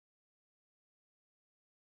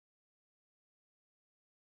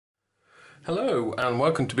Hello and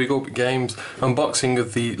welcome to Big Orbit Games unboxing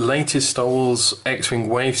of the latest Star Wars X-Wing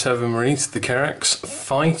Wave 7 release, the Kihraxz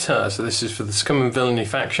Fighter. So this is for the Scum and Villainy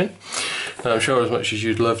faction. Now I'm sure as much as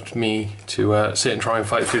you'd love me to sit and try and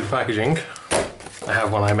fight through the packaging, I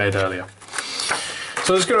have one I made earlier.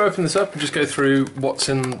 So I'm just going to open this up and just go through what's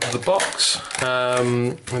in the box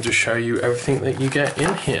and just show you everything that you get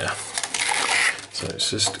in here. So let's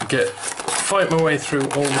just fight my way through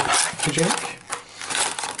all the packaging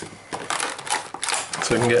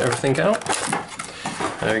so we can get everything out.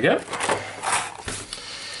 There we go.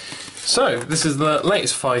 So this is the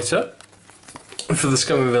latest fighter for the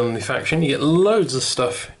Scum and Villainy faction. You get loads of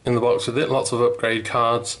stuff in the box with it, lots of upgrade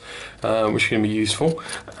cards which are going to be useful,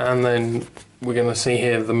 and then we're going to see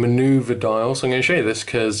here the maneuver dial. So I'm going to show you this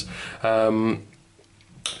because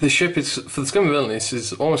this ship is, for the Scum and Villainy, this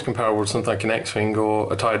is almost comparable to something like an X-Wing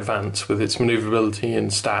or a TIE Advance with its maneuverability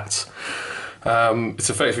and stats. It's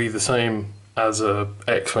effectively the same as a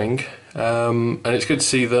X-Wing, and it's good to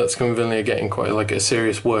see that Scum and Villainy are getting quite like a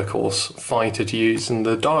serious workhorse fighter to use, and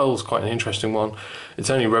the dial's quite an interesting one. It's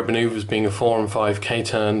only red maneuvers, being a 4 and 5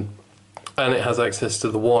 K-turn, and it has access to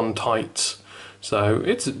the 1 tights, so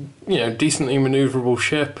it's decently maneuverable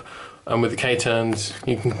ship, and with the K-turns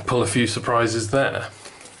you can pull a few surprises there.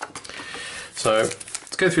 So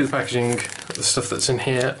let's go through the packaging, the stuff that's in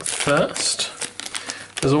here first.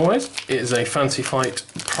 As always, it is a Fancy Fight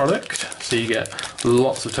product, so you get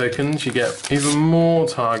lots of tokens, you get even more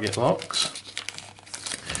target locks,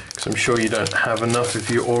 because I'm sure you don't have enough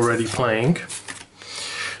if you're already playing.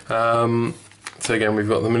 So again, we've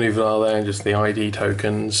got the maneuver dial there and just the ID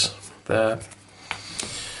tokens there.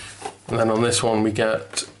 And then on this one we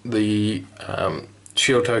get the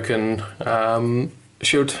shield token,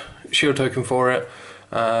 shield token for it.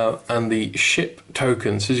 And the ship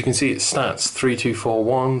tokens. As you can see, it's stats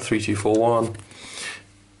 3241, 3241,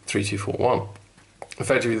 3241.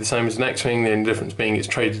 Effectively the same as an X-Wing, the only difference being it's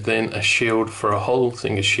traded in a shield for a hull,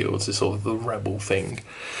 seeing as shields is sort of the rebel thing.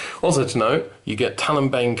 Also to note, you get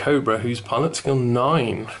Talonbane Cobra, who's pilot skill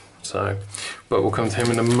 9. So, but we'll come to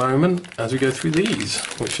him in a moment as we go through these,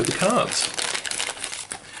 which are the cards.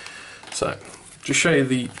 So, just show you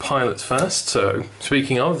the pilots first. So,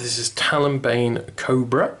 speaking of, this is Talonbane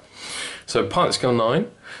Cobra. So, pilot skill 9.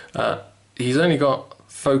 He's only got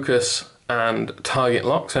focus and target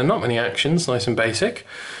lock, so not many actions, nice and basic.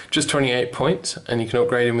 Just 28 points, and you can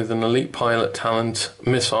upgrade him with an elite pilot talent,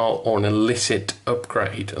 missile, or an illicit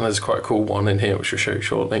upgrade. And there's quite a cool one in here, which I'll show you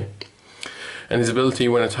shortly. And his ability,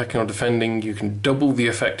 when attacking or defending, you can double the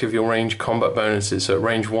effect of your range combat bonuses. So at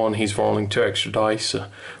range 1 he's rolling 2 extra dice,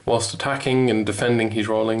 whilst attacking and defending he's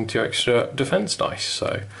rolling 2 extra defense dice.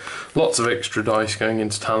 So lots of extra dice going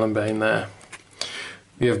into Talonbane there.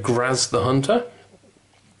 We have Kihraxz the Hunter.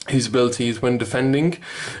 His ability is when defending,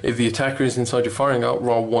 if the attacker is inside your firing arc,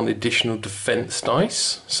 roll 1 additional defense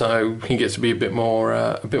dice. So he gets to be a bit more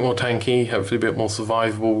tanky, hopefully a bit more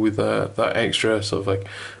survivable with that extra sort of like,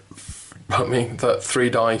 that 3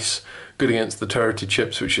 dice, good against the turreted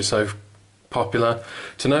ships, which is so popular.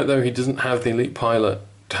 To note though, he doesn't have the elite pilot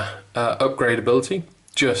upgrade ability,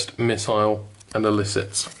 just missile and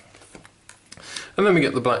illicits. And then we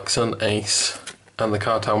get the Black Sun Ace and the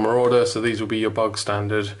Cartel Marauder, so these will be your bog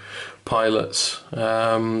standard pilots,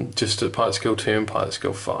 just at pilot skill 2 and pilot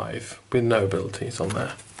skill 5, with no abilities on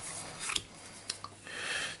there.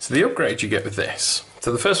 So the upgrade you get with this,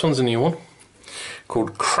 so the first one's a new one,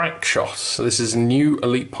 called Kihraxz. So this is a new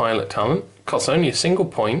elite pilot talent, costs only a single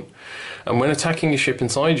point, and when attacking a ship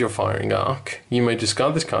inside your firing arc, you may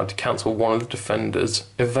discard this card to cancel one of the defender's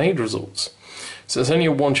evade results. So it's only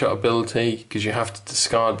a one-shot ability because you have to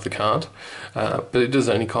discard the card, but it does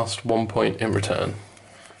only cost 1 point in return.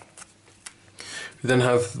 We then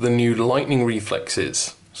have the new lightning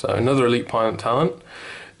reflexes, so another elite pilot talent.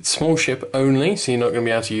 It's small ship only, so you're not going to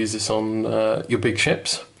be able to use this on your big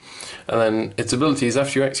ships. And then its ability is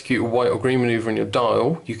after you execute a white or green maneuver in your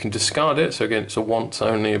dial, you can discard it, so again it's a once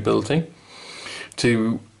only ability,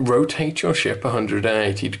 to rotate your ship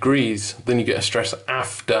 180 degrees. Then you get a stress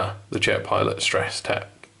after the jet pilot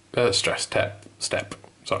step.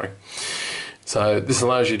 Sorry. So this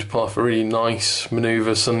allows you to pull off a really nice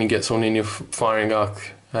maneuver, suddenly get someone in your firing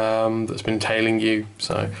arc that's been tailing you.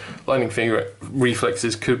 So lightning finger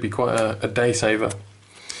reflexes could be quite a day saver.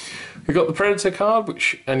 We've got the Predator card,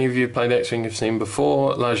 which any of you who played X-Wing have seen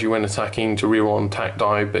before. It allows you when attacking to reroll an attack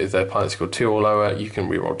die, but if their pilot skill 2 or lower, you can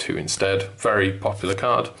reroll 2 instead. Very popular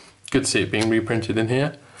card. Good to see it being reprinted in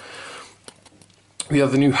here. We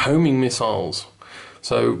have the new homing missiles.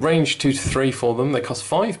 So range 2 to 3 for them. They cost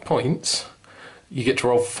 5 points. You get to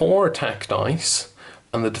roll 4 attack dice,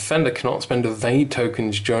 and the defender cannot spend evade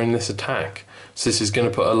tokens during this attack. So this is going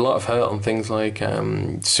to put a lot of hurt on things like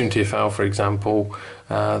Suntiafal, for example,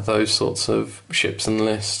 those sorts of ships and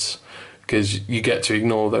lists, because you get to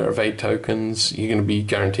ignore their evade tokens. You're going to be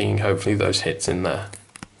guaranteeing hopefully those hits in there.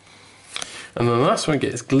 And then the last one we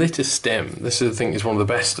get is Glitter Stem. This is, I think, is one of the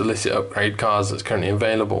best illicit upgrade cards that's currently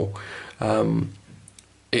available.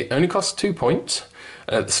 It only costs 2 points.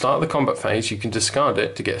 At the start of the combat phase, you can discard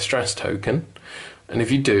it to get a stress token. And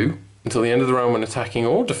if you do, until the end of the round when attacking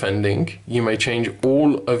or defending, you may change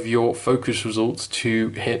all of your focus results to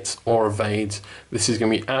hits or evades. This is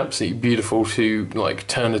going to be absolutely beautiful to like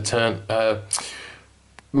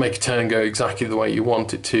make a turn go exactly the way you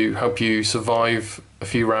want it to, help you survive a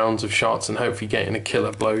few rounds of shots and hopefully get in a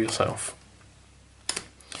killer blow yourself.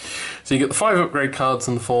 So you get the 5 upgrade cards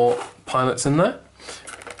and the 4 pilots in there,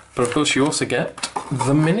 but of course you also get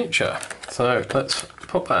the miniature. So let's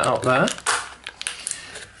pop that out there.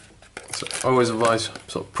 So I always advise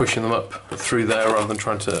sort of pushing them up through there rather than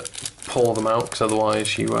trying to pull them out, because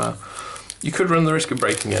otherwise you could run the risk of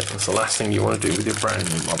breaking it. That's the last thing you want to do with your brand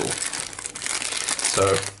new model.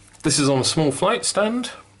 So this is on a small flight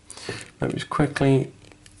stand. Let me just quickly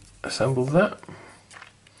assemble that.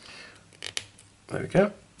 There we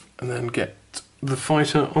go. And then get the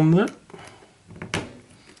fighter on there.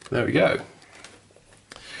 There we go.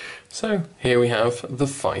 So here we have the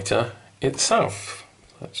fighter itself.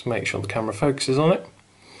 Let's make sure the camera focuses on it.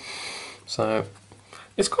 So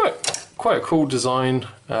it's quite a cool design.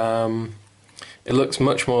 It looks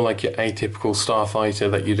much more like your atypical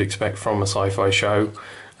starfighter that you'd expect from a sci-fi show.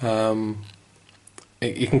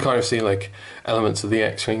 You can kind of see like elements of the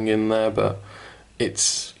X-Wing in there, but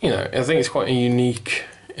it's, you know, I think it's quite a unique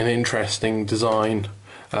and interesting design.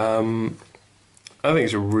 I think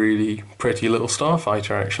it's a really pretty little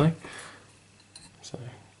starfighter actually. So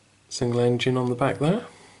single engine on the back there.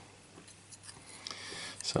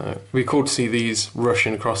 So it'd be cool to see these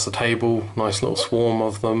rushing across the table, nice little swarm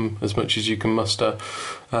of them, as much as you can muster.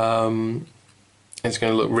 It's going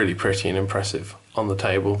to look really pretty and impressive on the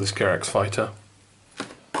table, this Kihraxz fighter.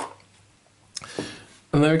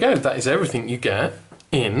 And there we go, that is everything you get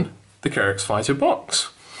in the Kihraxz fighter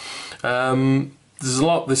box. There's a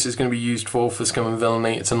lot this is going to be used for Scum and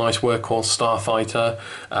Villainy. It's a nice workhorse starfighter.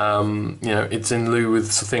 You know, it's in lieu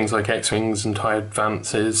with things like X-Wings and TIE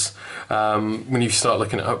Advances. When you start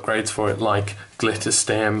looking at upgrades for it, like Glitter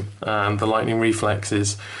Stem and the Lightning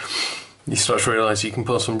Reflexes, you start to realise you can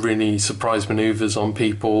put some really surprise manoeuvres on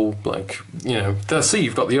people. Like, you know, they'll see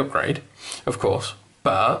you've got the upgrade, of course,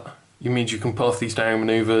 but it means you can pull off these daring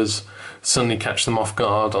manoeuvres, suddenly catch them off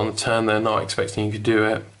guard on a turn they're not expecting you to do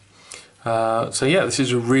it. So yeah, this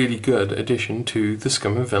is a really good addition to the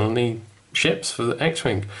Scum and Villainy ships for the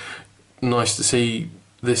X-Wing. Nice to see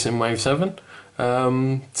this in Wave 7.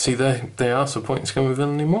 See, they are supporting Scum and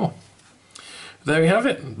Villainy more. There we have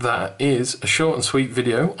it. That is a short and sweet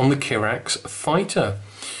video on the Kihraxz fighter.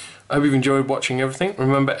 I hope you've enjoyed watching everything.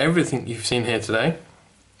 Remember, everything you've seen here today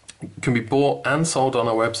can be bought and sold on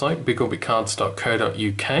our website,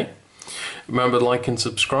 bigorbitcards.co.uk. Remember to like and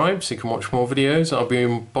subscribe so you can watch more videos. I'll be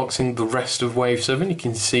unboxing the rest of Wave 7. You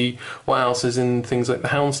can see what else is in things like the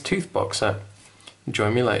Hound's Tooth box set.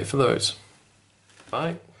 Join me later for those.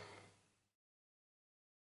 Bye.